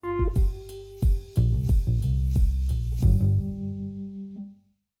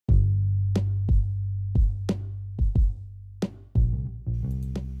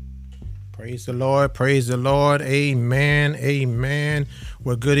Praise the Lord. Praise the Lord. Amen. Amen.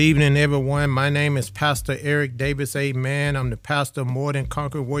 Well, good evening, everyone. My name is Pastor Eric Davis. Amen. I'm the pastor of More Than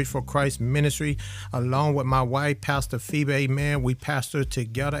Conquer Voice for Christ Ministry, along with my wife, Pastor Phoebe. Amen. We pastor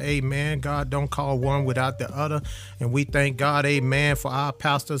together. Amen. God don't call one without the other. And we thank God, amen, for our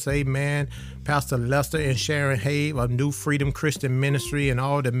pastors. Amen. Pastor Lester and Sharon Hay of New Freedom Christian Ministry, and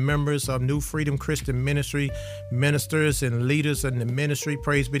all the members of New Freedom Christian Ministry, ministers and leaders in the ministry.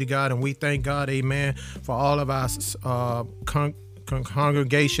 Praise be to God. And we thank God, amen, for all of our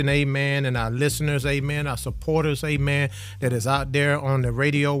congregation, amen, and our listeners, amen, our supporters, amen, that is out there on the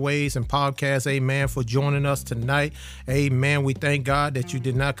radio waves and podcasts, amen, for joining us tonight, amen. We thank God that you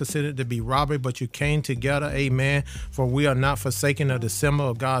did not consider it to be robbery, but you came together, amen, for we are not forsaken of the assembly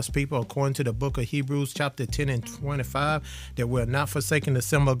of God's people, according to the book of Hebrews chapter 10 and 25, that we're not forsaking the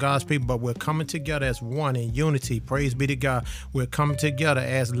assembly of God's people, but we're coming together as one in unity. Praise be to God. We're coming together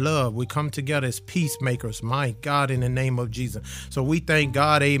as love. We come together as peacemakers, my God, in the name of Jesus. So we thank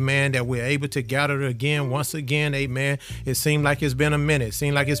God, amen, that we're able to gather again, once again, amen. It seemed like it's been a minute. It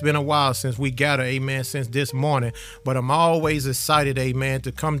seemed like it's been a while since we gathered, amen, since this morning. But I'm always excited, amen,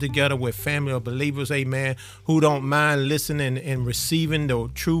 to come together with family of believers, amen, who don't mind listening and receiving the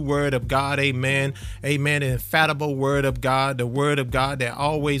true word of God, amen, amen, the infallible word of God, the word of God that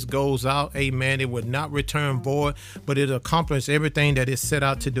always goes out, amen. It would not return void, but it accomplishes everything that it's set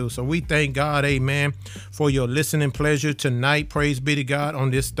out to do. So we thank God, amen, for your listening pleasure tonight. Praise be to God on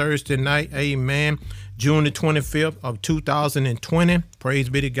this Thursday night. Amen. June the 25th of 2020. Praise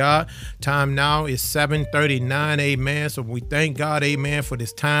be to God. Time now is 7:39. Amen. So we thank God, amen, for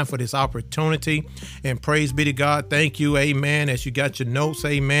this time, for this opportunity. And praise be to God. Thank you, amen. As you got your notes,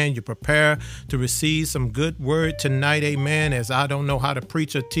 amen, you prepare to receive some good word tonight, amen. As I don't know how to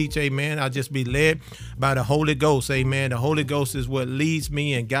preach or teach, amen, I'll just be led by the Holy Ghost, amen. The Holy Ghost is what leads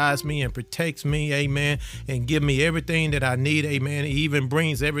me and guides me and protects me, amen, and give me everything that I need, amen. He even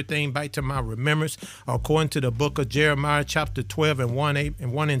brings everything back to my remembrance. According to the book of Jeremiah, chapter 12 and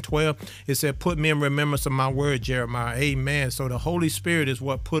 1 and 12, it said, put me in remembrance of my word, Jeremiah. Amen. So the Holy Spirit is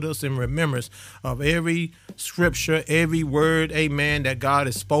what put us in remembrance of every scripture, every word, amen, that God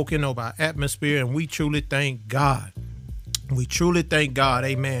has spoken over our atmosphere. And we truly thank God. We truly thank God,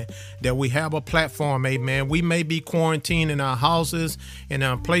 amen, that we have a platform, amen. We may be quarantined in our houses and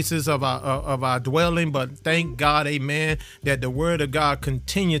in places of our dwelling, but thank God, amen, that the word of God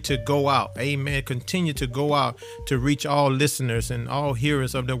continue to go out, amen, continue to go out to reach all listeners and all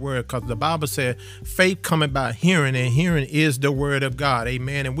hearers of the word, because the Bible said faith coming by hearing, and hearing is the word of God,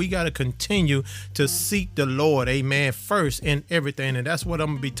 amen. And we got to continue to seek the Lord, amen, first in everything. And that's what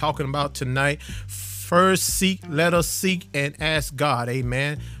I'm going to be talking about tonight. First, let us seek and ask God.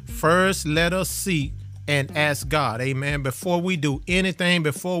 Amen. First, let us seek and ask God, amen, before we do anything,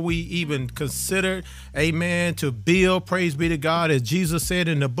 before we even consider, amen, to build. Praise be to God. As Jesus said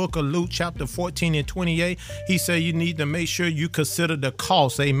in the book of Luke chapter 14 and 28, he said you need to make sure you consider the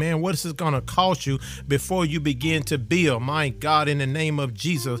cost, amen. What is it going to cost you before you begin to build, my God, in the name of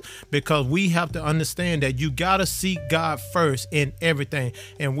Jesus, because we have to understand that you got to seek God first in everything.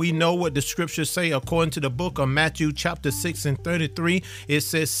 And we know what the scriptures say according to the book of Matthew chapter 6 and 33. It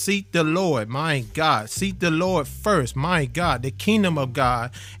says, seek the Lord, my God. Seek the Lord first, my God, the kingdom of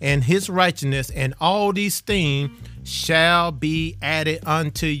God and his righteousness, and all these things shall be added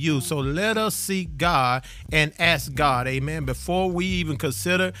unto you. So let us seek God and ask God, amen, before we even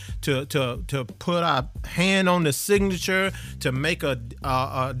consider to put our hand on the signature, to make a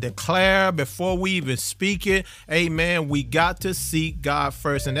declare, before we even speak it, amen. We got to seek God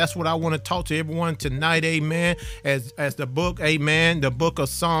first. And that's what I want to talk to everyone tonight, amen, as the book, amen, the book of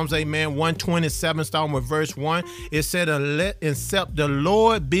Psalms, amen, 127, starting with verse 1, it said, except the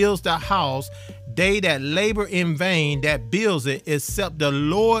Lord builds the house, they that labor in vain that builds it, except the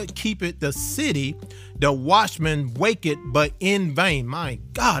Lord keepeth the city, the watchman waketh but in vain. My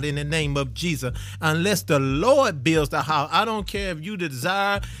God, in the name of Jesus, unless the Lord builds the house. I don't care if you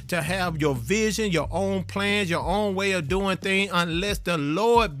desire to have your vision, your own plans, your own way of doing things, unless the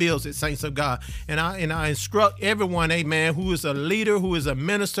Lord builds it, saints of God. And I instruct everyone, amen, who is a leader, who is a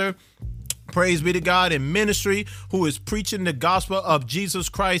minister, praise be to God, in ministry, who is preaching the gospel of Jesus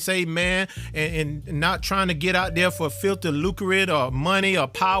Christ, amen, and not trying to get out there for filthy lucre or money or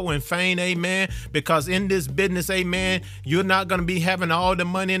power and fame, amen, because in this business, amen, you're not going to be having all the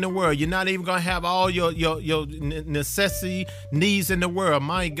money in the world. You're not even going to have all your necessity needs in the world,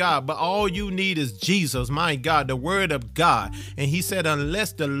 my God, but all you need is Jesus, my God, the word of God. And he said,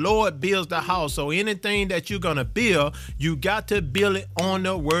 unless the Lord builds the house, so anything that you're going to build, you got to build it on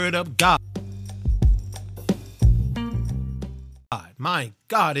the word of God. My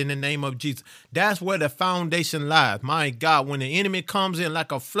God, in the name of Jesus. That's where the foundation lies. My God, when the enemy comes in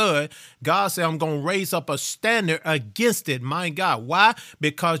like a flood, God said, I'm going to raise up a standard against it. My God. Why?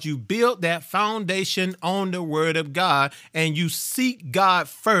 Because you built that foundation on the word of God and you seek God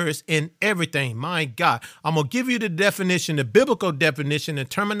first in everything. My God. I'm going to give you the definition, the biblical definition and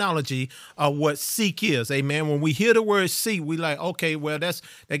terminology of what seek is. Amen. When we hear the word seek, we like, okay, well, that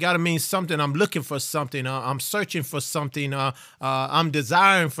got to mean something. I'm looking for something. I'm searching for something. I'm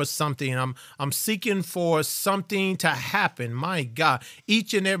desiring for something. I'm seeking for something to happen. My God,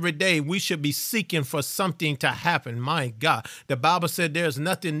 each and every day we should be seeking for something to happen. My God, the Bible said there's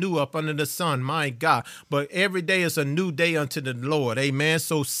nothing new up under the sun. My God, but every day is a new day unto the Lord. Amen.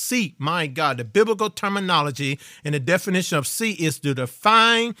 So seek, my God, the biblical terminology and the definition of seek is to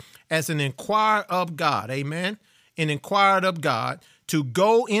define as an inquirer of God. Amen. An inquirer of God, to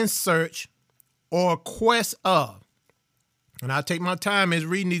go in search or quest of. And I take my time as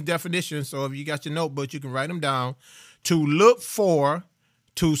reading these definitions. So if you got your notebook, you can write them down. To look for,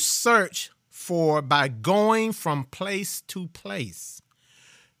 to search for by going from place to place.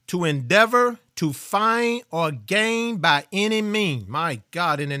 To endeavor, to find or gain by any means. My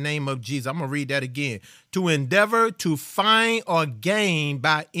God, in the name of Jesus. I'm going to read that again. To endeavor, to find or gain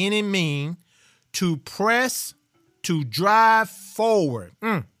by any means. To press, to drive forward.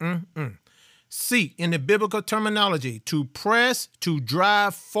 Seek in the biblical terminology, to press, to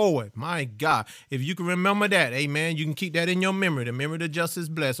drive forward. My God, if you can remember that, amen, you can keep that in your memory. The memory of the just is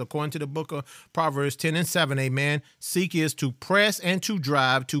blessed, according to the book of Proverbs 10 and 7, amen. Seek is to press and to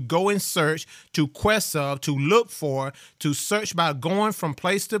drive, to go in search, to quest of, to look for, to search by going from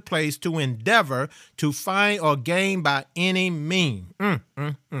place to place, to endeavor, to find or gain by any means.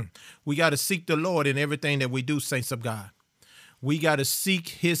 We got to seek the Lord in everything that we do, saints of God. We got to seek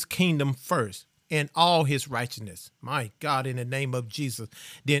his kingdom first and all his righteousness. My God, in the name of Jesus.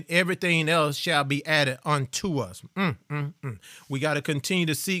 Then everything else shall be added unto us. We got to continue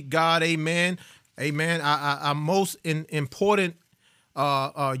to seek God. Amen. Amen. Our most important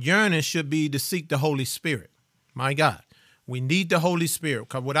yearning should be to seek the Holy Spirit. My God. We need the Holy Spirit,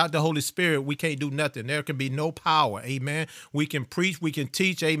 because without the Holy Spirit, we can't do nothing. There can be no power. Amen. We can preach, we can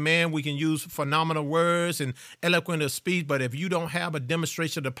teach. Amen. We can use phenomenal words and eloquent of speech. But if you don't have a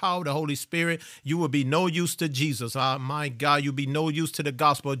demonstration of the power of the Holy Spirit, you will be no use to Jesus. My God, you'll be no use to the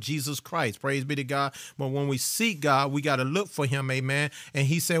gospel of Jesus Christ. Praise be to God. But when we seek God, we got to look for him. Amen. And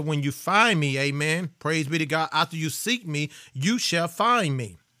he said, when you find me, amen, praise be to God, after you seek me, you shall find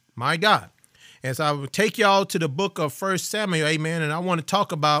me. My God. And so I will take y'all to the book of 1 Samuel, amen, and I want to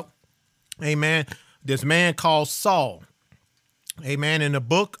talk about, amen, this man called Saul. Amen. In the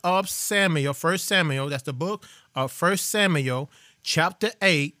book of Samuel, 1 Samuel, that's the book of 1 Samuel, chapter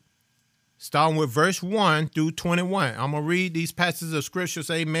 8, starting with verse 1 through 21. I'm going to read these passages of scriptures,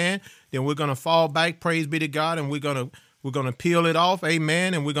 amen. Then we're going to fall back, praise be to God, and we're going to peel it off,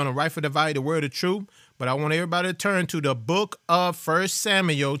 amen, and we're going to rightfully divide the word of truth. But I want everybody to turn to the book of 1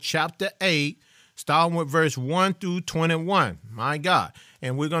 Samuel, chapter 8, starting with verse 1 through 21. My God.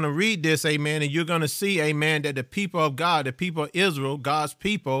 And we're going to read this, amen, and you're going to see, amen, that the people of God, the people of Israel, God's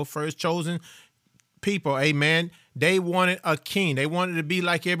people, first chosen people, amen, they wanted a king. They wanted to be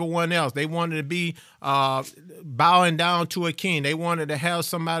like everyone else. They wanted to be bowing down to a king. They wanted to have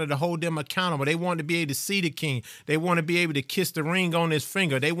somebody to hold them accountable. They wanted to be able to see the king. They wanted to be able to kiss the ring on his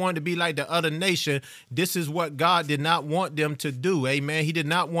finger. They wanted to be like the other nation. This is what God did not want them to do. Amen. He did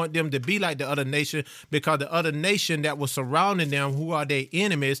not want them to be like the other nation, because the other nation that was surrounding them, who are their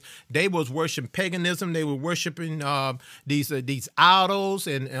enemies, they was worshiping paganism. They were worshiping these idols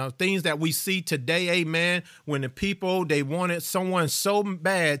and things that we see today. Amen. When the people, they wanted someone so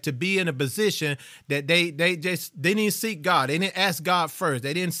bad to be in a position that they didn't seek God. They didn't ask God first.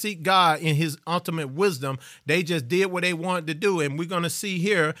 They didn't seek God in his ultimate wisdom. They just did what they wanted to do. And we're going to see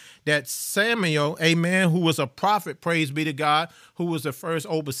here that Samuel, amen, who was a prophet, praise be to God, who was the first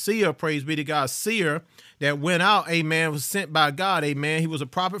overseer, praise be to God, seer that went out, amen, was sent by God, amen. He was a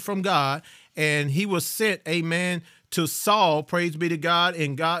prophet from God, and he was sent, amen, to Saul, praise be to God,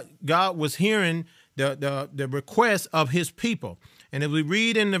 and God was hearing the request of his people. And if we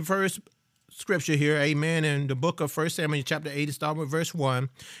read in the first scripture here, amen, in the book of 1 Samuel chapter 8, starting with verse 1,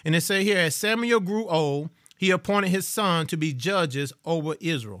 and it says here, as Samuel grew old, he appointed his son to be judges over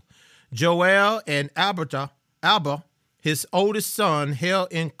Israel. Joel and Abba, his oldest son,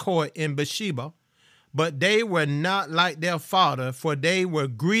 held in court in Beersheba, but they were not like their father, for they were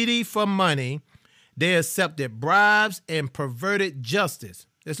greedy for money. They accepted bribes and perverted justice.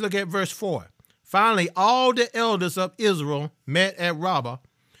 Let's look at verse 4. Finally, all the elders of Israel met at Rabbah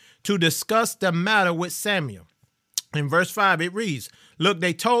to discuss the matter with Samuel. In verse 5, it reads, look,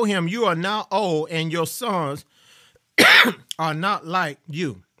 they told him, you are now old, and your sons are not like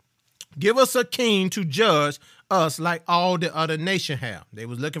you. Give us a king to judge us like all the other nation have. They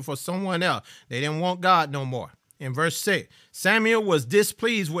was looking for someone else. They didn't want God no more. In verse 6, Samuel was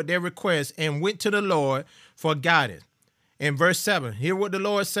displeased with their request and went to the Lord for guidance. In verse 7, hear what the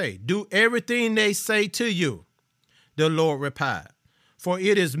Lord say. Do everything they say to you. The Lord replied, for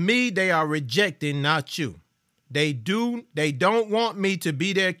it is me they are rejecting, not you. They don't want me to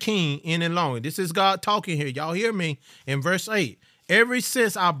be their king any longer. This is God talking here. Y'all hear me? In verse 8, ever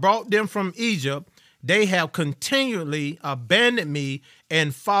since I brought them from Egypt, they have continually abandoned me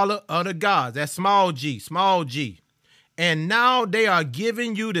and followed other gods. That's small g, small g. And now they are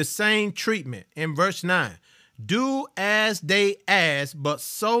giving you the same treatment. In verse 9, do as they ask, but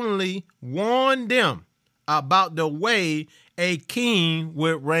solemnly warn them about the way a king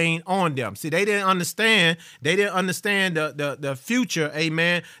would reign on them. See, they didn't understand. They didn't understand the future,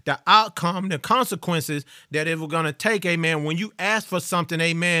 amen, the outcome, the consequences that it was going to take, amen. When you ask for something,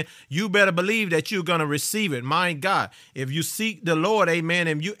 amen, you better believe that you're going to receive it. My God, if you seek the Lord, amen,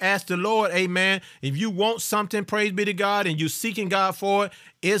 and you ask the Lord, amen, if you want something, praise be to God, and you're seeking God for it,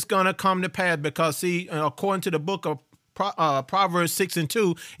 it's going to come to pass because, see, according to the book of Proverbs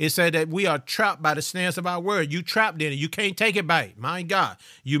 6:2, it said that we are trapped by the snares of our word. You trapped in it. You can't take it back. My God,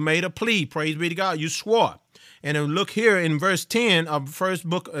 you made a plea. Praise be to God. You swore. And then look here in verse 10 of first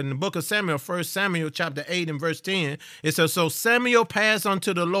book in the book of Samuel, 1 Samuel chapter 8 and verse 10. It says, so Samuel passed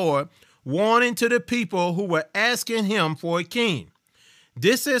unto the Lord, warning to the people who were asking him for a king.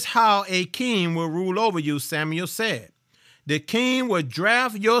 This is how a king will rule over you, Samuel said. The king will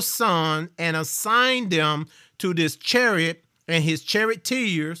draft your son and assign them to this chariot and his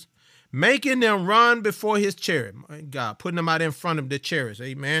charioteers, making them run before his chariot. My God, putting them out in front of the chariots.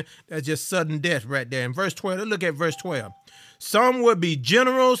 Amen. That's just sudden death right there. In verse 12, look at verse 12. Some will be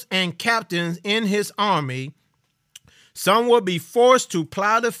generals and captains in his army. Some will be forced to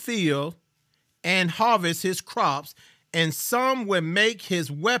plow the field and harvest his crops. And some will make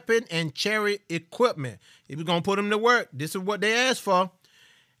his weapon and chariot equipment. He was going to put them to work. This is what they asked for.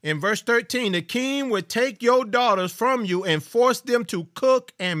 In verse 13, the king would take your daughters from you and force them to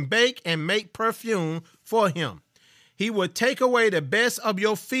cook and bake and make perfume for him. He would take away the best of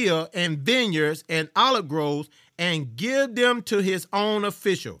your field and vineyards and olive groves and give them to his own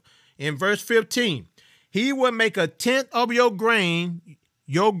official. In verse 15, he would make a tenth of your grain,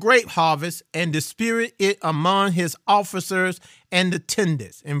 your grape harvest, and distribute it among his officers and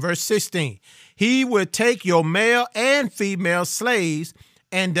attendants. In verse 16, he would take your male and female slaves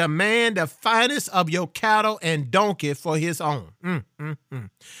and demand the finest of your cattle and donkey for his own.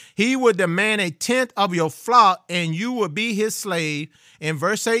 He would demand a tenth of your flock, and you will be his slave. In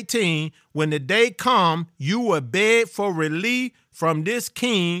verse 18, when the day come, you will beg for relief from this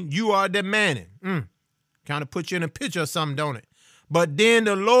king you are demanding. Kind of put you in a picture of something, don't it? But then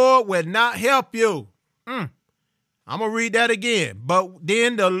the Lord will not help you. I'm going to read that again. But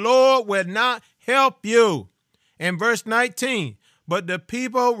then the Lord will not help you. In verse 19, but the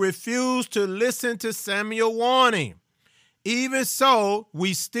people refused to listen to Samuel's warning. Even so,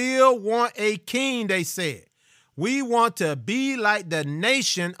 we still want a king, they said. We want to be like the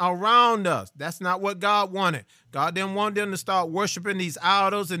nation around us. That's not what God wanted. God didn't want them to start worshiping these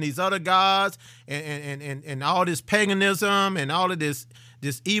idols and these other gods and all this paganism and all of this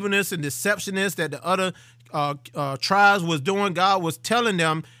evilness and deceptionness that the other tribes was doing. God was telling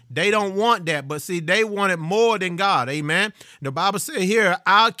them they don't want that. But see, they wanted more than God. Amen. The Bible says here,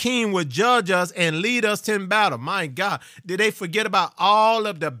 our king will judge us and lead us in battle. My God, did they forget about all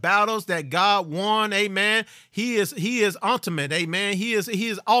of the battles that God won? Amen. He is ultimate. Amen. He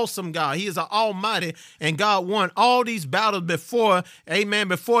is awesome God. He is an almighty, and God won all these battles before, amen,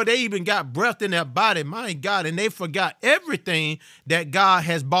 before they even got breath in their body. My God, and they forgot everything that God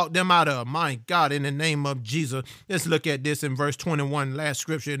has brought them out of. My God, in the name of Jesus. Let's look at this in verse 21, last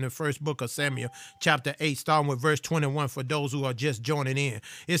scripture in the first book of Samuel, chapter 8, starting with verse 21 for those who are just joining in.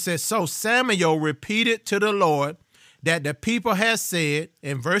 It says, so Samuel repeated to the Lord that the people had said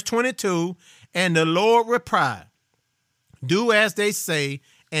in verse 22, and the Lord replied, do as they say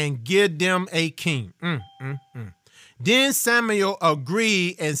and give them a king. Then Samuel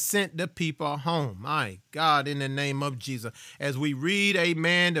agreed and sent the people home. My God, in the name of Jesus. As we read,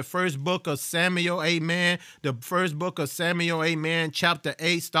 amen, the first book of Samuel, amen, the first book of Samuel, amen, chapter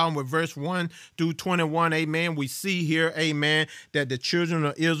 8, starting with verse 1 through 21, amen, we see here, amen, that the children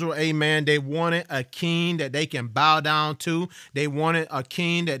of Israel, amen, they wanted a king that they can bow down to. They wanted a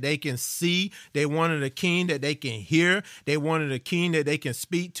king that they can see. They wanted a king that they can hear. They wanted a king that they can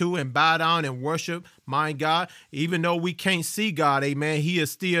speak to and bow down and worship. My God, even though we can't see God, amen, he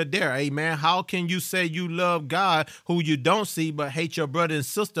is still there, amen. How can you say you love God who you don't see, but hate your brother and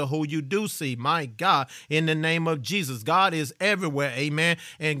sister who you do see? My God, in the name of Jesus, God is everywhere, amen.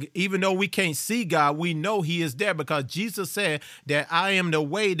 And even though we can't see God, we know he is there, because Jesus said that I am the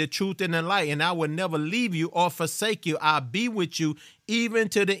way, the truth, and the light, and I will never leave you or forsake you. I'll be with you even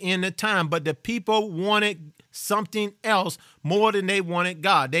to the end of time. But the people wanted something else more than they wanted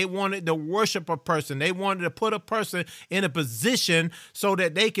God. They wanted to worship a person. They wanted to put a person in a position so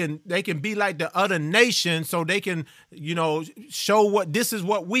that they can be like the other nation, so they can, show what this is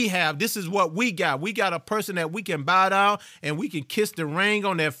what we have. This is what we got. We got a person that we can bow down and we can kiss the ring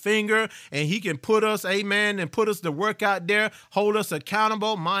on their finger, and he can put us, amen, and put us to work out there, hold us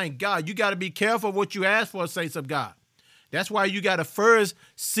accountable. My God, you got to be careful what you ask for, saints of God. That's why you got to first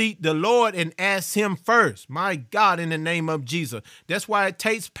seek the Lord and ask him first. My God, in the name of Jesus. That's why it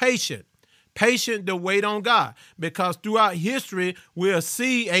takes patience. Patient to wait on God, because throughout history, we'll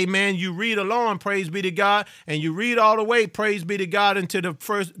see, amen, you read along, praise be to God, and you read all the way, praise be to God, into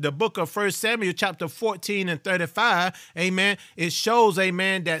the book of 1 Samuel, chapter 14 and 35, amen. It shows,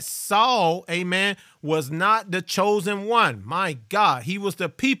 amen, that Saul, amen, was not the chosen one. My God, he was the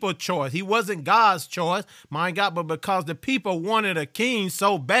people's choice. He wasn't God's choice, my God, but because the people wanted a king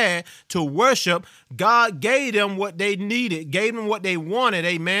so bad to worship, God gave them what they needed, gave them what they wanted,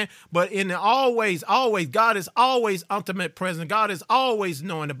 amen. But in the always, God is always ultimate present. God is always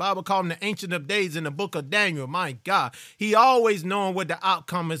knowing. The Bible called him the Ancient of Days in the book of Daniel. My God, he always knowing what the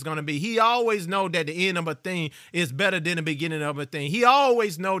outcome is going to be. He always know that the end of a thing is better than the beginning of a thing. He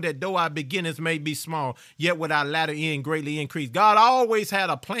always know that though our beginnings may be small, yet with our latter end greatly increased. God always had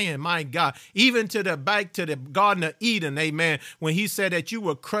a plan, my God, even back to the Garden of Eden, amen, when he said that you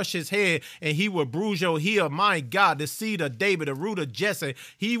would crush his head and he would bruise your heel. My God, the seed of David, the root of Jesse,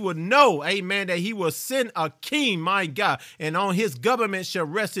 he would know, amen, that he will send a king, my God, and on his government shall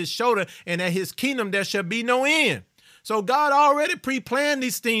rest his shoulder, and at his kingdom there shall be no end. So God already pre-planned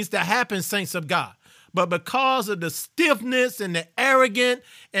these things to happen, saints of God. But because of the stiffness and the arrogant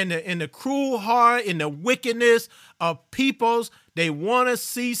and the cruel heart and the wickedness of peoples, they want to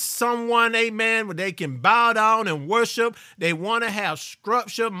see someone, amen, where they can bow down and worship. They want to have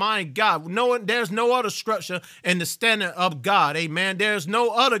structure. My God, there's no other structure in the standard of God, amen. There's no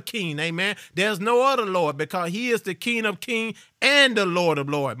other king, amen. There's no other Lord, because he is the King of kings and the Lord of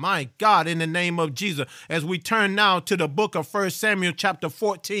lords. My God, in the name of Jesus. As we turn now to the book of 1 Samuel chapter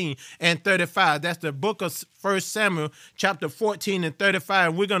 14 and 35. That's the book of 1 Samuel chapter 14 and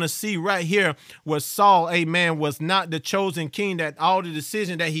 35. We're going to see right here where Saul, amen, was not the chosen king, that all the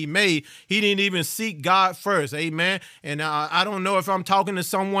decisions that he made, he didn't even seek God first, amen. And I don't know if I'm talking to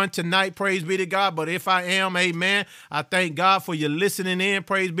someone tonight, praise be to God, but if I am, amen, I thank God for you listening in,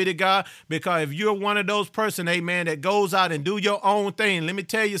 praise be to God, because if you're one of those person, amen, that goes out and do your own thing, let me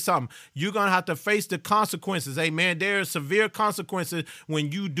tell you something, you're going to have to face the consequences, amen. There are severe consequences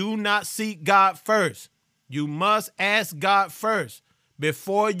when you do not seek God first. You must ask God first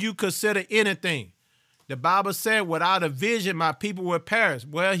before you consider anything. The Bible said, without a vision, my people will perish.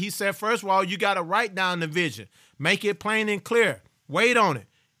 Well, he said, first of all, you got to write down the vision. Make it plain and clear. Wait on it.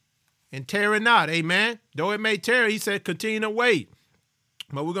 And tarry not, amen. Though it may tarry, he said, continue to wait.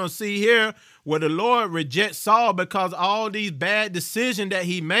 But we're going to see here where the Lord rejects Saul because all these bad decisions that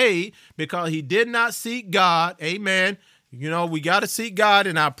he made, because he did not seek God, amen. You know, we got to seek God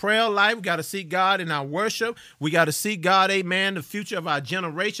in our prayer life. We got to seek God in our worship. We got to seek God, amen, the future of our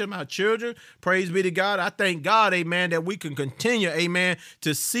generation, our children. Praise be to God. I thank God, amen, that we can continue, amen,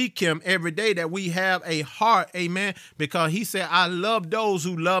 to seek him every day, that we have a heart, amen, because he said, I love those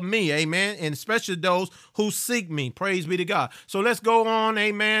who love me, amen, and especially those who seek me. Praise be to God. So let's go on,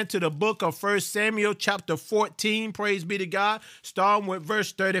 amen, to the book of 1 Samuel chapter 14. Praise be to God. Starting with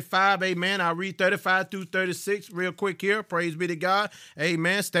verse 35, amen. I'll read 35 through 36 real quick here. Praise be to God.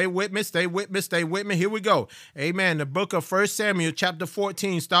 Amen. Stay with me. Stay with me. Stay with me. Here we go. Amen. The book of 1 Samuel chapter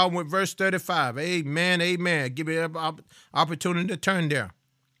 14, starting with verse 35. Amen. Amen. Give me an opportunity to turn there.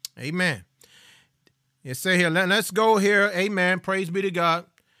 Amen. It says here, let's go here. Amen. Praise be to God.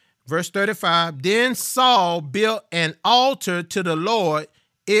 Verse 35. Then Saul built an altar to the Lord.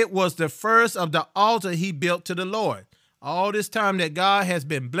 It was the first of the altar he built to the Lord. All this time that God has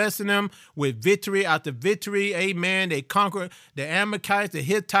been blessing them with victory after victory, amen. They conquered the Amalekites, the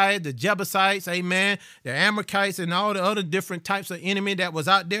Hittites, the Jebusites, amen, the Amalekites, and all the other different types of enemy that was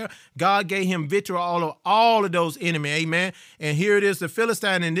out there. God gave him victory all of those enemies, amen. And here it is, the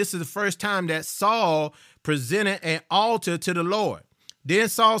Philistine, and this is the first time that Saul presented an altar to the Lord. Then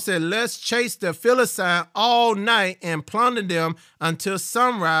Saul said, let's chase the Philistine all night and plunder them until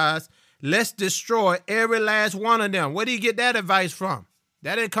sunrise. Let's destroy every last one of them. Where did he get that advice from?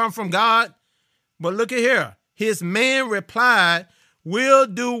 That didn't come from God. But look at here. His men replied, we'll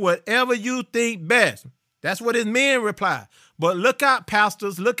do whatever you think best. That's what his men replied. But look out,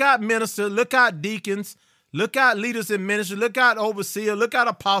 pastors, look out, ministers, look out, deacons, look out, leaders in ministry, look out, overseer, look out,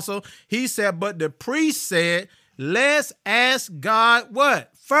 apostle. He said, but the priest said, let's ask God what?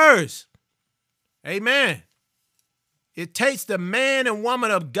 First. Amen. It takes the man and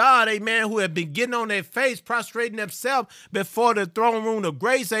woman of God, amen, who have been getting on their face, prostrating themselves before the throne room of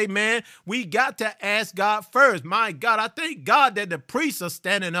grace, amen. We got to ask God first. My God, I thank God that the priests are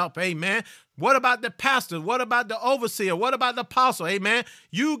standing up, amen. What about the pastors? What about the overseer? What about the apostle? Amen.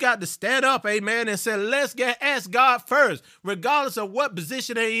 You got to stand up, amen, and say, let's ask God first, regardless of what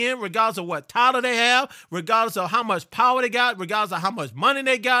position they're in, regardless of what title they have, regardless of how much power they got, regardless of how much money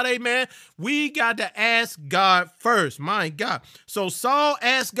they got, amen. We got to ask God first, my God. So Saul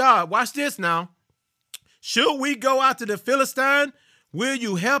asked God, watch this now. Should we go after the Philistine? Will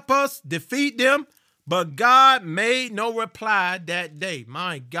you help us defeat them? But God made no reply that day.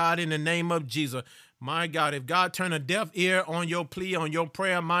 My God, in the name of Jesus. My God, if God turn a deaf ear on your plea, on your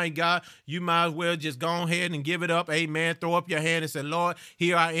prayer, my God, you might as well just go ahead and give it up. Amen. Throw up your hand and say, Lord,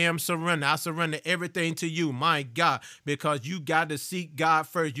 here I am, surrender. I surrender everything to you, my God, because you got to seek God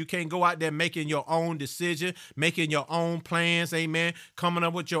first. You can't go out there making your own decision, making your own plans, amen, coming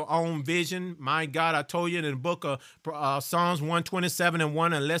up with your own vision. My God, I told you in the book of Psalms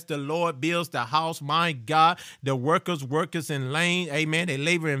 127:1, unless the Lord builds the house, my God, the workers in vain, amen. They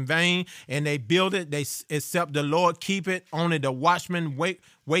labor in vain and they build it. Except the Lord keep it, only the watchman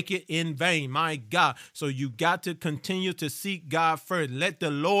wake it in vain, my God. So you got to continue to seek God first. Let the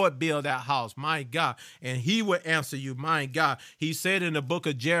Lord build that house, my God, and he will answer you, my God. He said in the book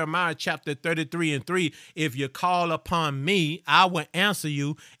of Jeremiah chapter 33:3, if you call upon me, I will answer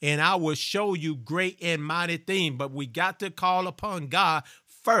you and I will show you great and mighty things. But we got to call upon God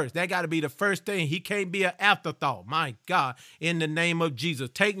first. That got to be the first thing. He can't be an afterthought. My God, in the name of Jesus.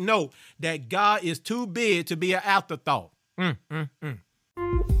 Take note that God is too big to be an afterthought. You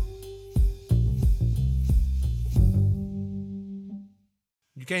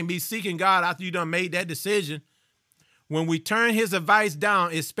can't be seeking God after you done made that decision. When we turn his advice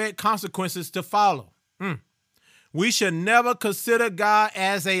down, expect consequences to follow. We should never consider God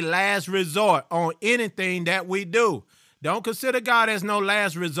as a last resort on anything that we do. Don't consider God as no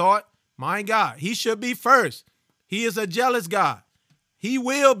last resort. My God, he should be first. He is a jealous God. He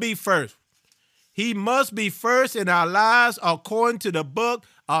will be first. He must be first in our lives according to the book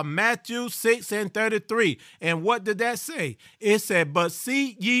of Matthew 6:33. And what did that say? It said, but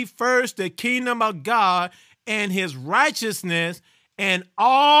seek ye first the kingdom of God and his righteousness, and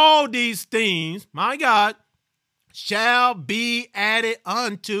all these things, my God, shall be added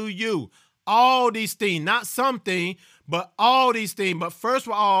unto you. All these things, not something, but all these things. But first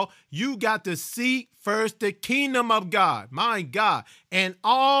of all, you got to seek first the kingdom of God, my God, and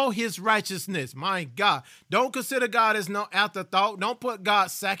all his righteousness, my God. Don't consider God as no afterthought. Don't put God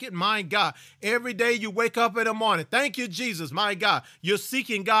second, my God. Every day you wake up in the morning, thank you, Jesus, my God. You're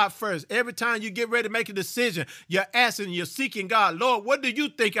seeking God first. Every time you get ready to make a decision, you're asking, you're seeking God. Lord, what do you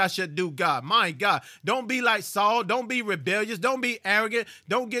think I should do, God? My God. Don't be like Saul. Don't be rebellious. Don't be arrogant.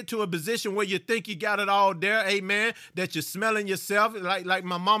 Don't get to a position where you think you got it all there, amen, that you're smelling yourself. Like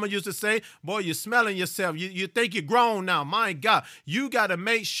my mama used to say, boy, you're smelling yourself. You think you're grown now. My God, you got to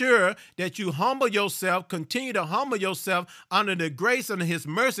make sure that you humble yourself, continue to humble yourself under the grace, under his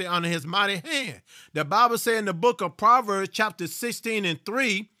mercy, under his mighty hand. The Bible says in the book of Proverbs chapter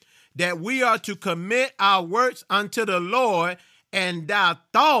 16:3 that we are to commit our works unto the Lord, and thy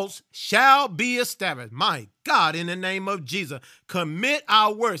thoughts shall be established. My God, in the name of Jesus, commit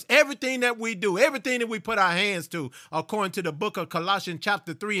our works, everything that we do, everything that we put our hands to, according to the book of Colossians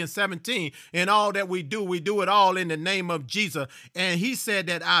chapter 3:17, and all that we do it all in the name of Jesus. And he said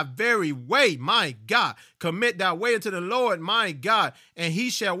that our very way, my God, commit thy way unto the Lord, my God, and he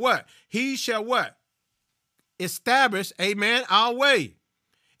shall what? He shall what? Establish, amen, our way.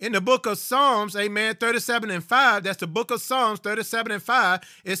 In the book of Psalms, amen, 37:5, that's the book of Psalms 37:5,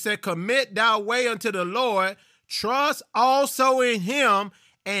 it said, commit thy way unto the Lord, trust also in him,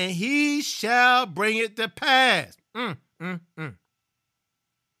 and he shall bring it to pass. mm.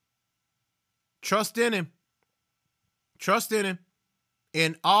 Trust in him. Trust in him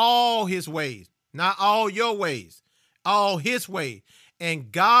in all his ways, not all your ways, all his ways.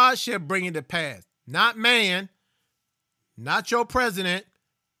 And God shall bring it to pass. Not man, not your president,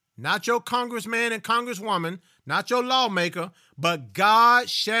 not your congressman and congresswoman, not your lawmaker, but God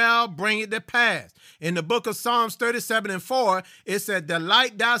shall bring it to pass. In the book of Psalms 37:4, it said,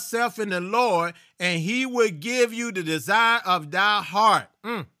 delight thyself in the Lord, and he will give you the desire of thy heart.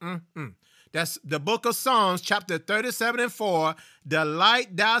 That's the book of Psalms, chapter 37:4.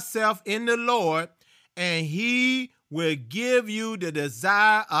 Delight thyself in the Lord, and he will give you the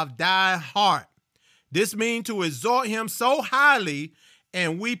desire of thy heart. This means to exhort him so highly,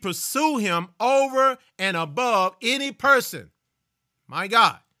 and we pursue him over and above any person. My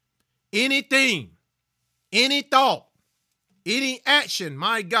God, anything, any thought, any action,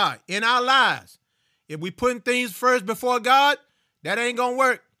 my God, in our lives. If we putting things first before God, that ain't going to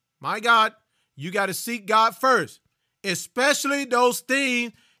work. My God, you got to seek God first, especially those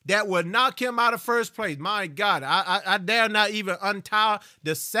things that would knock him out of first place. My God, I dare not even untie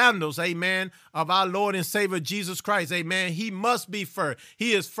the sandals, amen, of our Lord and Savior Jesus Christ, amen. He must be first.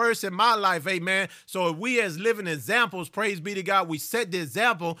 He is first in my life, amen. So if we as living examples, praise be to God, we set the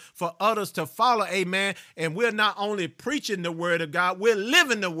example for others to follow, amen. And we're not only preaching the word of God, we're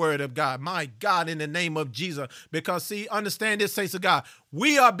living the word of God, my God, in the name of Jesus. Because see, understand this, saints of God,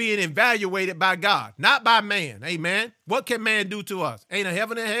 we are being evaluated by God, not by man, amen. What can man do to us? Ain't a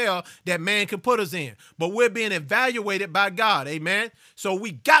heaven and hell that man can put us in. But we're being evaluated by God, amen. So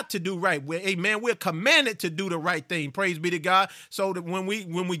we got to do right, amen. We're commanded to do the right thing, praise be to God. So that when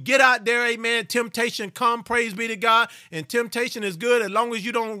we get out there, amen, temptation come, praise be to God. And temptation is good as long as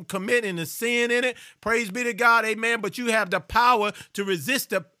you don't commit any sin in it, praise be to God, amen. But you have the power to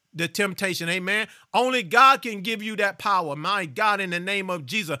resist the temptation, amen. Only God can give you that power, my God, in the name of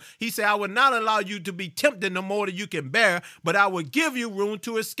Jesus. He said, I will not allow you to be tempted no more than you can bear, but I will give you room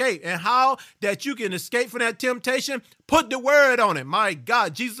to escape. And how that you can escape from that temptation? Put the word on it, my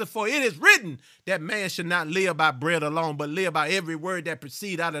God. Jesus, for it is written that man should not live by bread alone, but live by every word that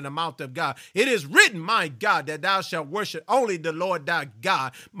proceeds out of the mouth of God. It is written, my God, that thou shalt worship only the Lord thy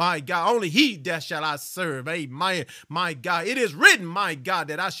God, my God. Only he that shall I serve, amen, my God. It is written, my God,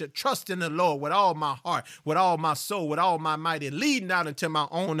 that I should trust in the Lord with all my heart, with all my soul, with all my might, and lead not into my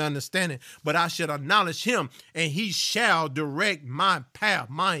own understanding, but I should acknowledge him, and he shall direct my path,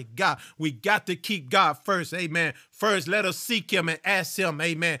 my God. We got to keep God first, amen. First, let us seek him and ask him,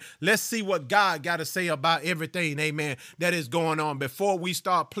 amen. Let's see what God got to say about everything, amen, that is going on before we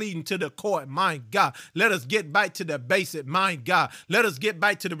start pleading to the court, my God. Let us get back to the basic, my God. Let us get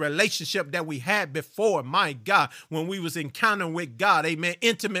back to the relationship that we had before, my God, when we was encountering with God, amen,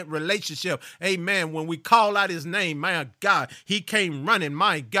 intimate relationship, amen. When we call out his name, my God, he came running,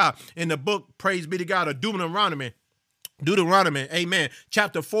 my God. In the book, praise be to God, of Deuteronomy, amen,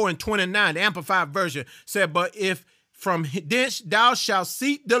 chapter 4:29, the Amplified Version said, but if from this thou shalt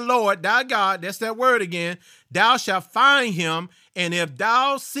seek the Lord thy God, that's that word again, thou shalt find him, and if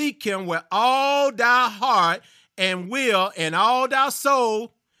thou seek him with all thy heart and will and all thy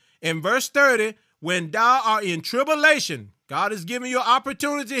soul. In verse 30, when thou art in tribulation, God is giving you an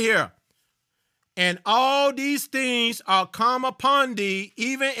opportunity here, and all these things are come upon thee,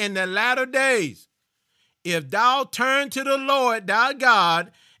 even in the latter days. If thou turn to the Lord thy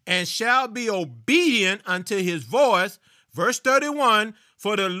God, and shall be obedient unto his voice, verse 31,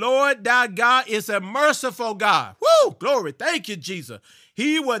 for the Lord thy God is a merciful God. Woo, glory, thank you, Jesus.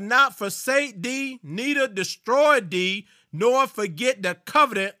 He will not forsake thee, neither destroy thee, nor forget the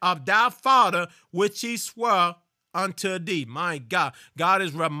covenant of thy father, which he swore unto thee. My God, God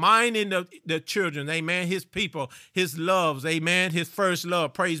is reminding the children, amen, his people, his loves, amen, his first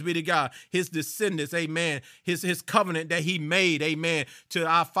love, praise be to God, his descendants, amen, his covenant that he made, amen, to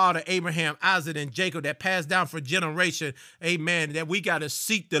our father Abraham, Isaac, and Jacob, that passed down for generation, amen, that we got to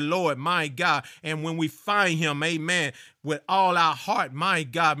seek the Lord, my God, and when we find him, amen, with all our heart, my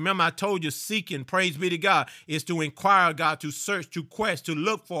God. Remember, I told you seeking, praise be to God, is to inquire, God, to search, to quest, to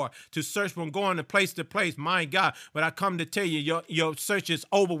look for, to search from going to place, my God. But I come to tell you, your search is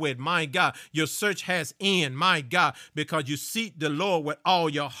over with, my God. Your search has end, my God, because you seek the Lord with all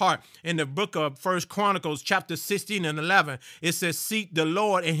your heart. In the book of 1 Chronicles, chapter 16 and 11, it says, seek the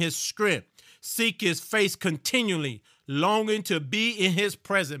Lord in his strength. Seek his face continually, longing to be in his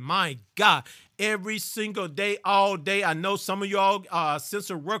presence, my God. every single day, all day. I know some of y'all are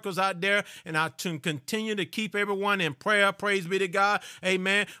essential workers out there, and I continue to keep everyone in prayer. Praise be to God.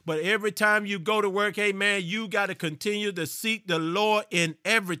 Amen. But every time you go to work, amen, you got to continue to seek the Lord in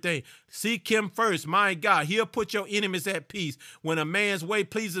everything. Seek him first. My God, he'll put your enemies at peace. When a man's way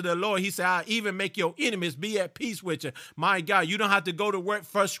pleases the Lord, he said, I'll even make your enemies be at peace with you. My God, you don't have to go to work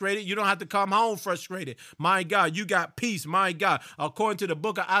frustrated. You don't have to come home frustrated. My God, you got peace. My God, according to the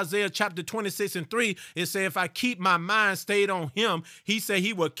book of Isaiah chapter 26:3, it says, if I keep my mind stayed on him, he said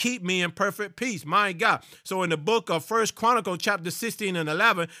he will keep me in perfect peace. My God. So in the book of 1 Chronicles chapter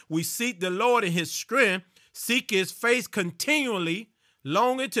 16:11, we seek the Lord in his strength, seek his face continually,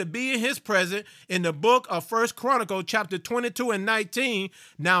 longing to be in his presence. In the book of 1 Chronicles chapter 22:19,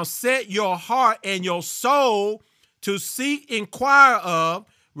 now set your heart and your soul to seek, inquire of,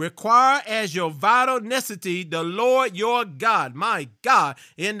 require as your vital necessity the Lord your God. My God,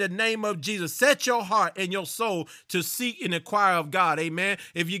 in the name of Jesus, set your heart and your soul to seek and inquire of God. Amen.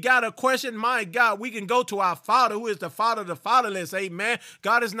 If you got a question, my God, we can go to our Father who is the Father of the fatherless. Amen.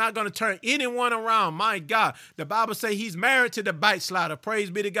 God is not going to turn anyone around. My God, the Bible says he's married to the backslider.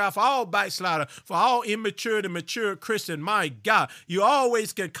 Praise be to God for all backslider, for all immature to mature Christian. My God, you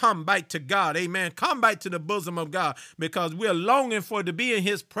always can come back to God. Amen. Come back to the bosom of God, because we're longing for to be in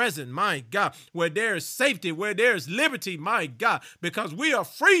his present, my God, where there is safety, where there is liberty, my God, because we are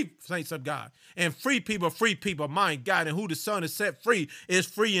free, saints of God, and free people, my God, and who the Son has set free is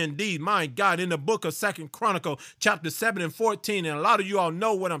free indeed, my God. In the book of 2 Chronicles chapter 7:14, and a lot of you all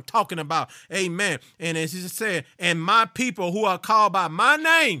know what I'm talking about, amen. And as he said, and my people who are called by my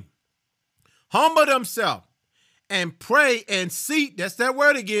name humble themselves and pray and seek, that's that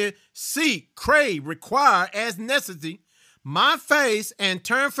word again, seek, crave, require as necessity my face, and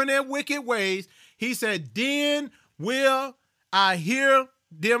turn from their wicked ways, he said, then will I hear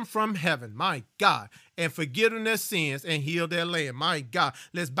them from heaven, my God, and forgive them their sins and heal their land. My God,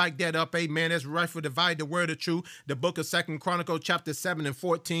 let's back that up. Amen. That's right for divide the word of truth. The book of 2 Chronicles chapter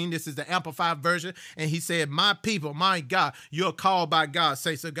 7:14. This is the Amplified version. And he said, my people, my God, you're called by God,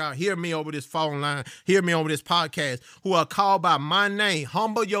 saints of God. Hear me over this phone line. Hear me over this podcast, who are called by my name.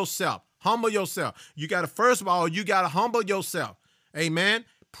 Humble yourself. Humble yourself. You got to, first of all, you got to humble yourself. Amen.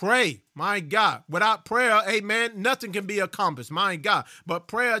 Pray. My God, without prayer, amen, nothing can be accomplished, my God. But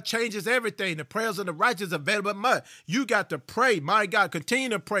prayer changes everything. The prayers of the righteous avail but much. You got to pray, my God. Continue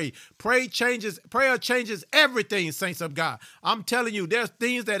to pray. Prayer changes everything, saints of God. I'm telling you, there's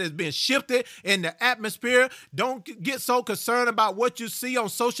things that has been shifted in the atmosphere. Don't get so concerned about what you see on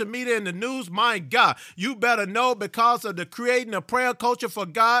social media and the news, my God. You better know, because of the creating a prayer culture for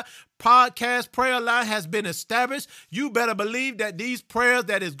God podcast prayer line has been established. You better believe that these prayers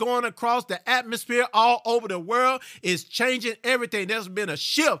that is going across the atmosphere all over the world is changing everything. There's been a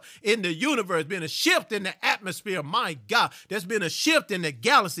shift in the universe, been a shift in the atmosphere, my God. There's been a shift in the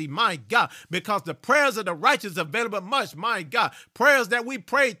galaxy, my God, because the prayers of the righteous avail but much, my God. Prayers that we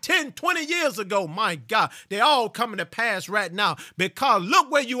prayed 10, 20 years ago, my God, they all coming to pass right now, because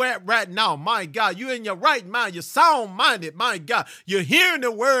look where you at right now, my God. You're in your right mind. You're sound-minded, my God. You're hearing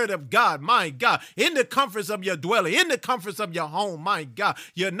the word of God, my God, in the comforts of your dwelling, in the comforts of your home, my God.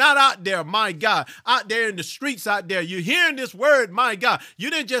 You're not out there, my God, out there in the streets out there. You're hearing this word, my God. You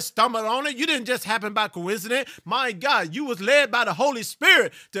didn't just stumble on it. You didn't just happen by coincidence, my God. You was led by the Holy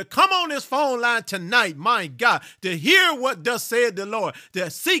Spirit to come on this phone line tonight, my God, to hear what thus said the Lord, to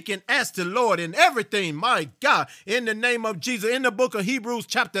seek and ask the Lord in everything, my God, in the name of Jesus. In the book of Hebrews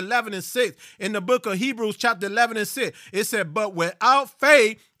chapter 11:6, in the book of Hebrews chapter 11:6, it said, but without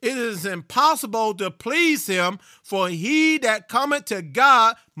faith, it is impossible to please him, for he that cometh to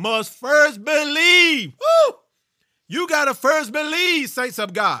God must first believe. Woo! You got to first believe, saints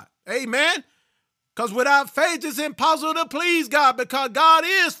of God. Amen. Because without faith, it's impossible to please God, because God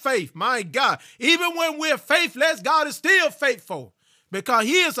is faith, my God. Even when we're faithless, God is still faithful, because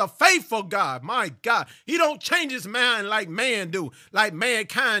he is a faithful God, my God. He don't change his mind like man do, like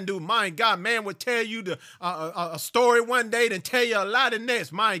mankind do, my God. Man would tell you a story one day, then tell you a lie the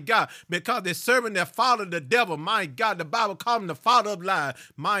next, my God, because they're serving their father, the devil, my God. The Bible called him the father of lies,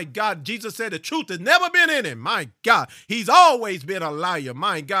 my God. Jesus said the truth has never been in him, my God. He's always been a liar,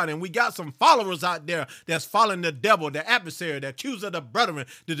 my God. And we got some followers out there that's following the devil, the adversary, the accuser of the brethren,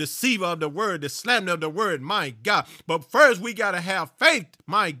 the deceiver of the word, the slanderer of the word, my God. But first, we got to have faith,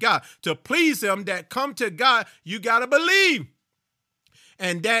 my God, to please him. That come to God, you got to believe,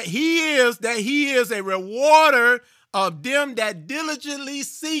 and that he is a rewarder of them that diligently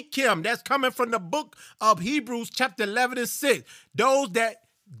seek him. That's coming from the book of Hebrews chapter 11:6. Those that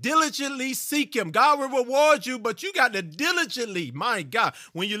Diligently seek him. God will reward you, but you got to diligently, my God.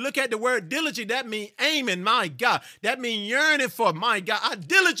 When you look at the word diligent, that means aiming, my God. That means yearning for, my God. I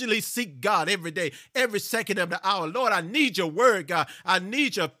diligently seek God every day, every second of the hour. Lord, I need your word, God. I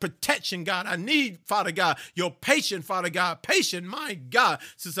need your protection, God. I need, Father God, your patience, Father God. Patience, my God,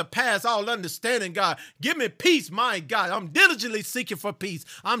 to surpass all understanding, God. Give me peace, my God. I'm diligently seeking for peace.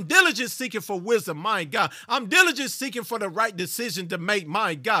 I'm diligently seeking for wisdom, my God. I'm diligently seeking for the right decision to make,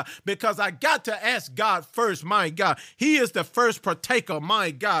 my God, because I got to ask God first, my God. He is the first partaker, my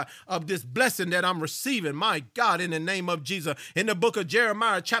God, of this blessing that I'm receiving, my God, in the name of Jesus. In the book of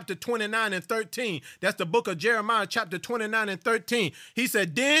Jeremiah, chapter 29 and 13, that's the book of Jeremiah, chapter 29 and 13. He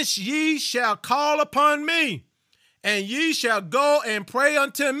said, then ye shall call upon me, and ye shall go and pray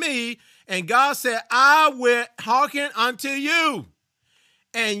unto me. And God said, I will hearken unto you,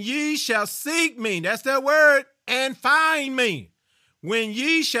 and ye shall seek me. That's that word, and find me. When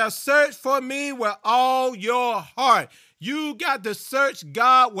ye shall search for me with all your heart. You got to search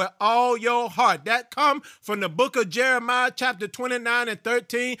God with all your heart. That come from the book of Jeremiah, chapter 29 and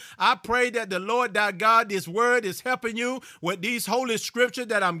 13. I pray that the Lord thy God, this word is helping you with these holy scriptures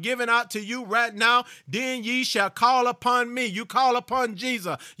that I'm giving out to you right now. Then ye shall call upon me. You call upon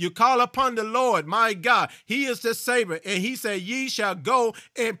Jesus. You call upon the Lord, my God. He is the Savior. And he said, ye shall go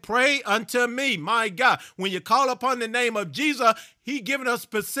and pray unto me, my God. When you call upon the name of Jesus, he given us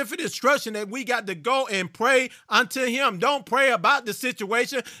specific instruction that we got to go and pray unto him. Don't pray about the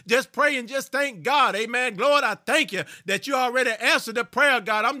situation. Just pray and just thank God. Amen. Lord, I thank you that you already answered the prayer,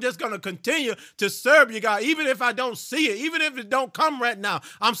 God. I'm just going to continue to serve you, God. Even if I don't see it, even if it don't come right now,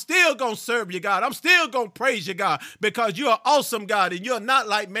 I'm still going to serve you, God. I'm still going to praise you, God, because you're awesome, God, and you're not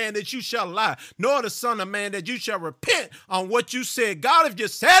like man that you shall lie, nor the son of man that you shall repent on what you said. God, if you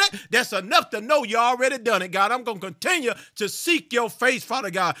said it, that's enough to know you already done it, God. I'm going to continue to seek your face,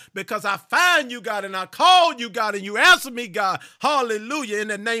 Father God, because I find you, God, and I called you, God, and you answered me, God. Hallelujah, in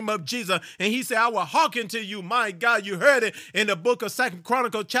the name of Jesus. And he said, I will hearken to you, my God. You heard it in the book of 2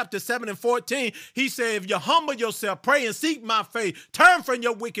 Chronicles, chapter 7 and 14. He said, if you humble yourself, pray and seek my face, turn from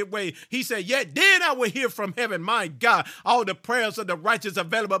your wicked way. He said, yet then I will hear from heaven, my God. All the prayers of the righteous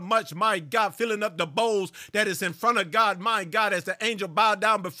available much, my God, filling up the bowls that is in front of God, my God, as the angel bowed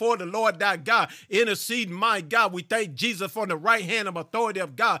down before the Lord thy God, interceding, my God. We thank Jesus for the right hand of authority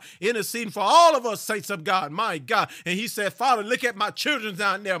of God, interceding for all of us saints of God, my God. And he said, Father, look at my children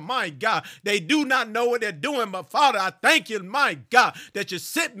down there, my God. They do not know what they're doing, but Father, I thank you, my God, that you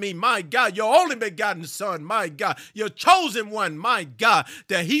sent me, my God, your only begotten son, my God, your chosen one, my God,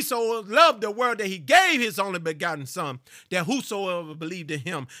 that he so loved the world that he gave his only begotten son, that whosoever believed in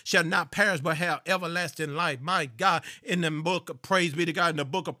him shall not perish but have everlasting life, my God. In the book of, praise be to God, in the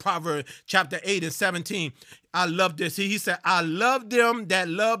book of Proverbs, chapter 8 and 17, I love this. He said, I love them that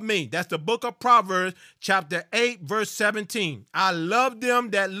love me. That's the book of Proverbs, chapter 8, verse 17. I love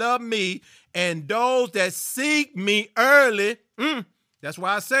them that love me, and those that seek me early. That's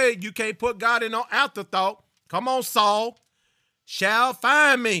why I say you can't put God in no afterthought. Come on, Saul. Shall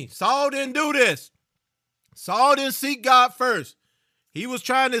find me. Saul didn't do this. Saul didn't seek God first. He was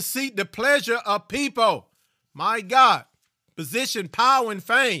trying to seek the pleasure of people. My God. Position, power, and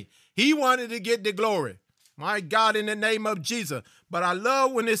fame. He wanted to get the glory. My God, in the name of Jesus. But I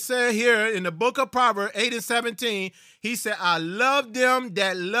love when it said here in the book of Proverbs 8 and 17, he said, I love them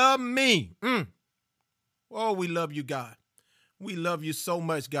that love me. Oh, we love you, God. We love you so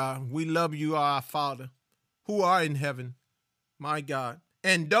much, God. We love you, our Father, who are in heaven. My God.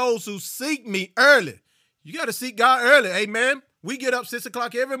 And those who seek me early. You got to seek God early. Amen. We get up 6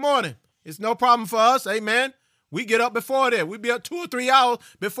 o'clock every morning. It's no problem for us. Amen. We get up before that. We be up 2 or 3 hours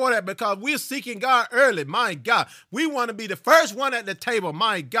before that because we're seeking God early. My God. We want to be the first one at the table.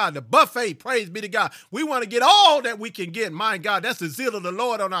 My God. The buffet. Praise be to God. We want to get all that we can get. My God. That's the zeal of the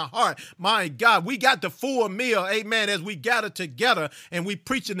Lord on our heart. My God. We got the full meal. Amen. As we gather together and we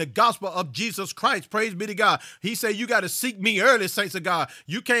preaching the gospel of Jesus Christ. Praise be to God. He said, you got to seek me early, saints of God.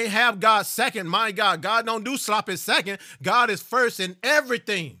 You can't have God second. My God. God don't do sloppy second. God is first in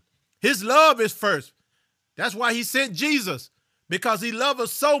everything. His love is first. That's why he sent Jesus, because he loved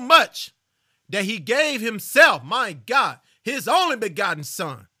us so much that he gave himself, my God, his only begotten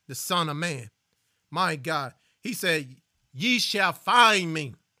son, the Son of Man. My God, he said, ye shall find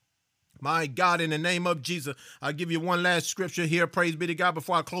me. My God, in the name of Jesus, I'll give you one last scripture here. Praise be to God.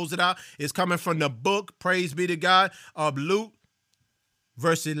 Before I close it out, it's coming from the book, praise be to God, of Luke,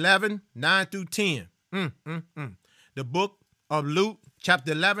 verse 11, 9 through 10. The book of Luke,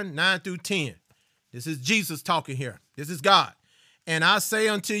 chapter 11, 9 through 10. This is Jesus talking here. This is God. And I say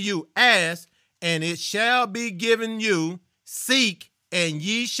unto you, ask, and it shall be given you. Seek, and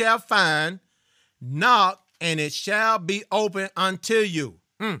ye shall find. Knock, and it shall be open unto you.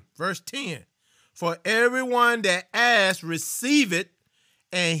 Verse 10. For everyone that asks, receive it,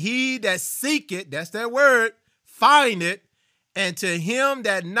 and he that seeketh, that's that word, find it, and to him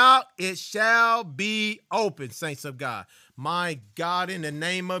that knock, it shall be open, saints of God. My God, in the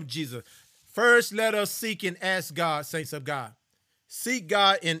name of Jesus. First, let us seek and ask God, saints of God. Seek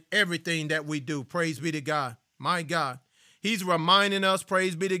God in everything that we do. Praise be to God. My God. He's reminding us,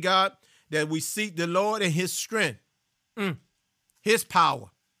 praise be to God, that we seek the Lord and his strength, his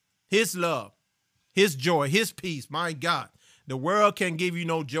power, his love, his joy, his peace. My God. The world can't give you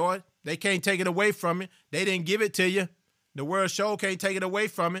no joy. They can't take it away from you. They didn't give it to you. The world sure can't take it away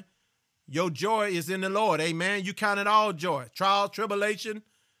from it. Your joy is in the Lord. Amen. You count it all joy. Trial, tribulation,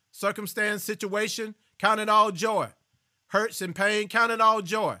 circumstance, situation, count it all joy. Hurts and pain, count it all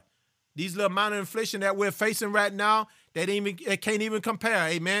joy. These little minor affliction that we're facing right now, it can't even compare.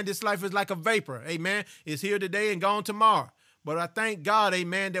 Amen. This life is like a vapor. Amen. It's here today and gone tomorrow. But I thank God,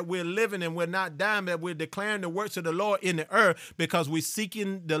 amen, that we're living and we're not dying, that we're declaring the works of the Lord in the earth because we're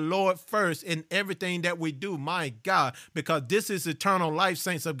seeking the Lord first in everything that we do. My God, because this is eternal life,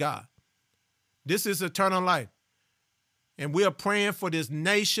 saints of God. This is eternal life. And we are praying for this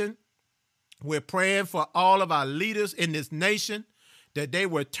nation. We're praying for all of our leaders in this nation, that they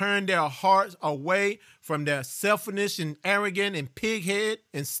will turn their hearts away from their selfishness and arrogant and pighead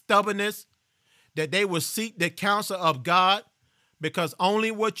and stubbornness, that they will seek the counsel of God, because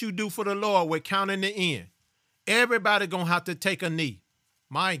only what you do for the Lord will count in the end. Everybody going to have to take a knee.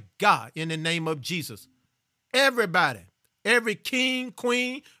 My God, in the name of Jesus. Everybody, every king,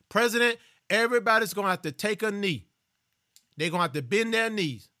 queen, president, everybody's going to have to take a knee. They're going to have to bend their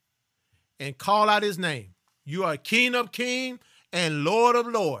knees and call out his name. You are King of kings and Lord of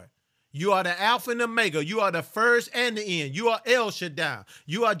lords. You are the Alpha and Omega. You are the first and the end. You are El Shaddai.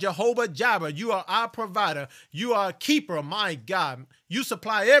 You are Jehovah Jireh. You are our provider. You are a keeper, my God. You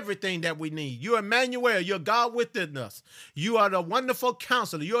supply everything that we need. You are Emmanuel. You're God within us. You are the wonderful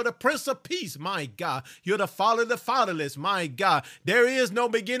counselor. You're the Prince of Peace, my God. You're the Father of the fatherless, my God. There is no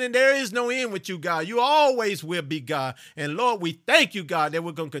beginning. There is no end with you, God. You always will be God. And Lord, we thank you, God, that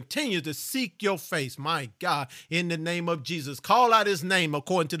we're going to continue to seek your face, my God, in the name of Jesus. Call out his name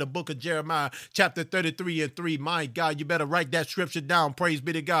according to the book of Jeremiah, chapter 33:3. My God, you better write that scripture down. Praise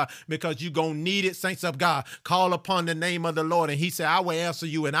be to God, because you're going to need it, saints of God. Call upon the name of the Lord. And he said, I will answer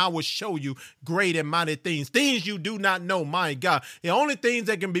you and I will show you great and mighty things you do not know. My God, the only things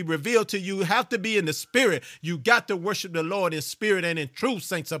that can be revealed to you have to be in the spirit. You got to worship the Lord in spirit and in truth,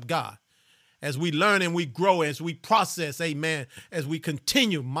 saints of God. As we learn and we grow, as we process, amen, as we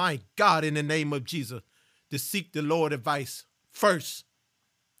continue, my God, in the name of Jesus, to seek the Lord advice first.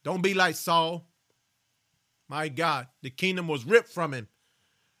 Don't be like Saul. My God, the kingdom was ripped from him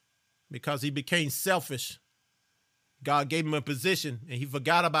because he became selfish. God gave him a position and he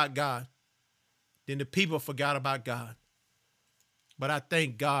forgot about God. Then the people forgot about God. But I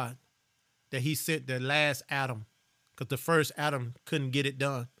thank God that he sent the last Adam, because the first Adam couldn't get it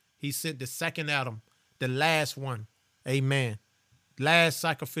done. He sent the second Adam, the last one. Amen. Last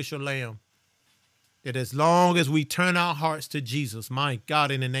sacrificial lamb. That as long as we turn our hearts to Jesus, my God,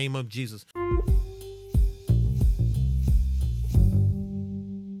 in the name of Jesus.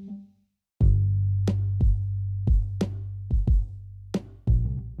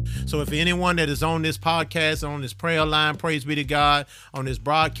 So if anyone that is on this podcast, on this prayer line, praise be to God, on this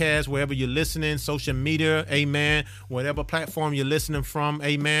broadcast, wherever you're listening, social media, amen, whatever platform you're listening from,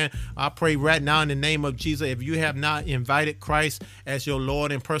 amen, I pray right now in the name of Jesus, if you have not invited Christ as your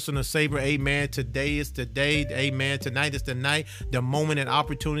Lord and personal Savior, amen, today is the day, amen, tonight is the night, the moment and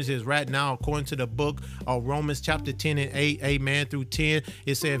opportunity is right now, according to the book of Romans chapter 10 and 8, amen, through 10,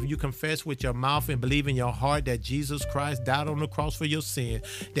 it says, if you confess with your mouth and believe in your heart that Jesus Christ died on the cross for your sin,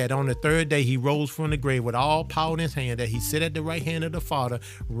 that on the third day he rose from the grave with all power in his hand, that he sit at the right hand of the Father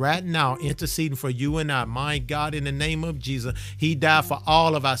right now interceding for you and I. My God, in the name of Jesus, he died for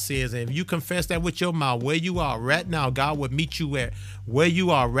all of our sins. And if you confess that with your mouth, where you are right now, God will meet you at. Where you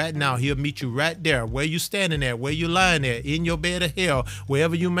are right now, he'll meet you right there. Where you standing at, where you lying at, in your bed of hell,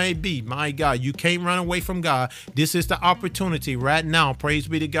 wherever you may be. My God, you can't run away from God. This is the opportunity right now. Praise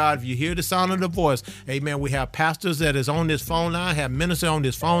be to God. If you hear the sound of the voice, amen, we have pastors that is on this phone line, have ministers on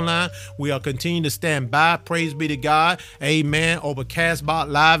this phone phone line. We are continuing to stand by. Praise be to God. Amen. Over Castbox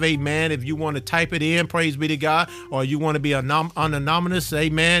Live. Amen. If you want to type it in, praise be to God, or you want to be anonymous,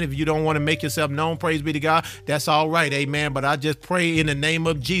 amen. If you don't want to make yourself known, praise be to God, that's all right. Amen. But I just pray in the name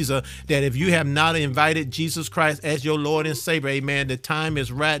of Jesus that if you have not invited Jesus Christ as your Lord and Savior, amen, the time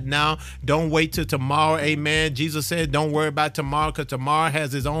is right now. Don't wait till tomorrow. Amen. Jesus said, don't worry about tomorrow, because tomorrow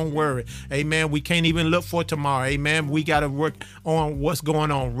has his own worry. Amen. We can't even look for tomorrow. Amen. We got to work on what's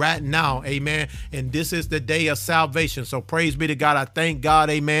going on right now. Amen. And this is the day of salvation. So praise be to God. I thank God,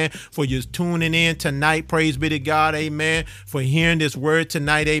 amen, for you tuning in tonight. Praise be to God, amen, for hearing this word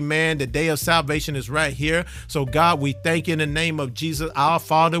tonight. Amen. The day of salvation is right here. So God, we thank you in the name of Jesus, our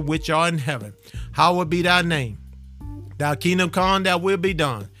Father, which art in heaven. Hallowed be thy name. Thy kingdom come, thy will be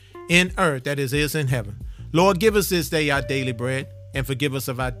done in earth that is in heaven. Lord, give us this day our daily bread, and forgive us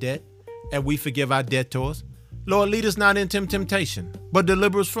of our debt, and we forgive our debtors. Lord, lead us not into temptation, but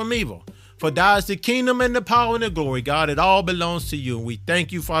deliver us from evil. For thine is the kingdom and the power and the glory, God. It all belongs to you. And we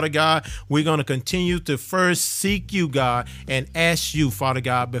thank you, Father God. We're going to continue to first seek you, God, and ask you, Father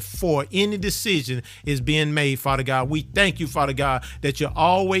God, before any decision is being made, Father God. We thank you, Father God, that you're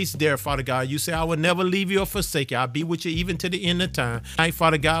always there, Father God. You say, I will never leave you or forsake you. I'll be with you even to the end of time. Tonight,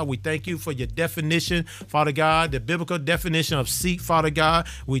 Father God, we thank you for your definition, Father God, the biblical definition of seek, Father God.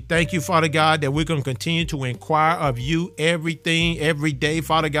 We thank you, Father God, that we're going to continue to inquire of you everything, every day,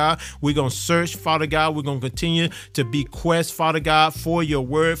 Father God. We're going to search, Father God. We're going to continue to be quest, Father God, for your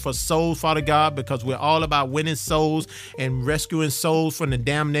word, for souls, Father God, because we're all about winning souls and rescuing souls from the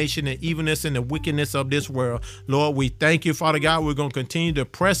damnation and evilness and the wickedness of this world. Lord, we thank you, Father God. We're going to continue to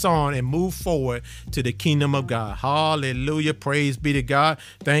press on and move forward to the kingdom of God. Hallelujah. Praise be to God.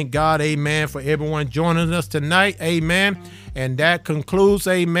 Thank God, amen, for everyone joining us tonight. Amen. And that concludes,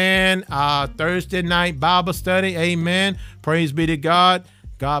 amen, our Thursday night Bible study. Amen. Praise be to God.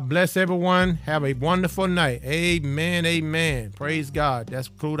 God bless everyone. Have a wonderful night. Amen. Amen. Praise God. That's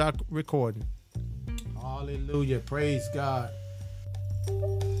conclude our recording. Hallelujah. Praise God.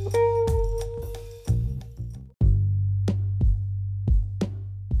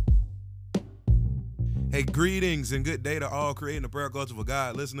 Hey, greetings and good day to all Creating a Prayer Culture for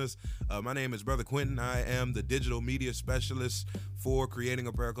God listeners. My name is Brother Quentin. I am the digital media specialist for Creating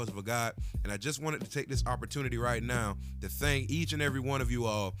a Prayer Culture for God. And I just wanted to take this opportunity right now to thank each and every one of you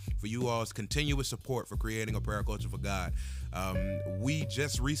all for you all's continuous support for Creating a Prayer Culture for God. We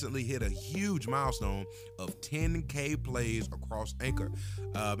just recently hit a huge milestone of 10K plays across Anchor.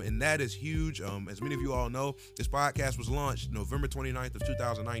 And that is huge. As many of you all know, this podcast was launched November 29th of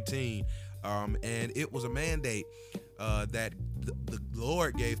 2019. And it was a mandate that the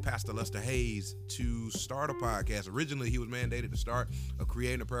Lord gave Pastor Lester Hayes to start a podcast. Originally, he was mandated to start a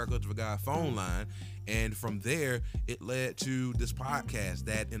Creating a Prayer Culture for God phone line. And from there, it led to this podcast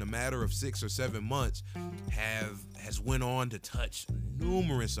that in a matter of 6 or 7 months has went on to touch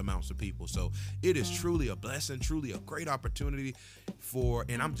numerous amounts of people. So it is truly a blessing, truly a great opportunity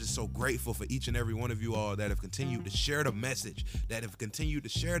and I'm just so grateful for each and every one of you all that have continued to share the message, that have continued to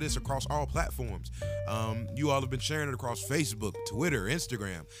share this across all platforms. You all have been sharing it across Facebook, Twitter,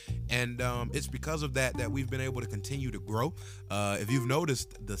 Instagram. And it's because of that we've been able to continue to grow. If you've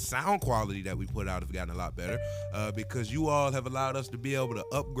noticed, the sound quality that we put out have gotten a lot better because you all have allowed us to be able to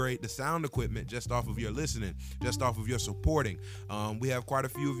upgrade the sound equipment just off of your listening, just off of your supporting. We have quite a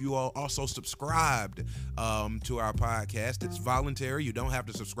few of you all also subscribed to our podcast. It's voluntary. You don't have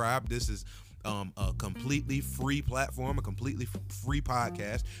to subscribe. This is a completely free platform, a completely free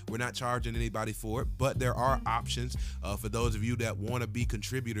podcast. We're not charging anybody for it, but there are options for those of you that want to be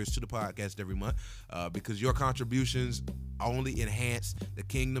contributors to the podcast every month because your contributions only enhance the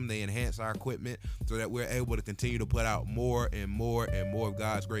kingdom. They enhance our equipment so that we're able to continue to put out more and more and more of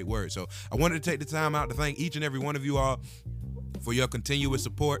God's great word. So I wanted to take the time out to thank each and every one of you all for your continuous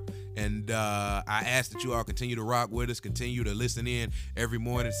support. And I ask that you all continue to rock with us, continue to listen in every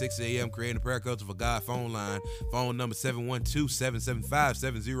morning, 6 a.m., Creating a Prayer Culture for God phone line. Phone number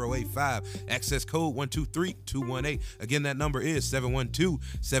 712-775-7085. Access code 123218. Again, that number is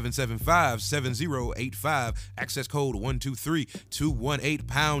 712-775-7085. Access code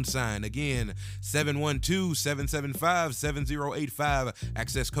 123218 #. Again, 712-775-7085.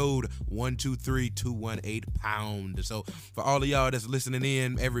 Access code 123218 #. So for all of y'all that's listening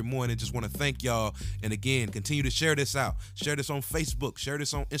in every morning, just want to thank y'all. And again, continue to share this out. Share this on Facebook. Share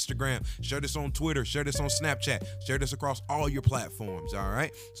this on Instagram. Share this on Twitter. Share this on Snapchat. Share this across all your platforms. All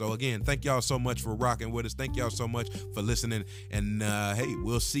right. So again, thank y'all so much for rocking with us. Thank y'all so much for listening. And hey,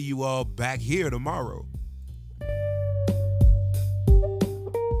 we'll see you all back here tomorrow.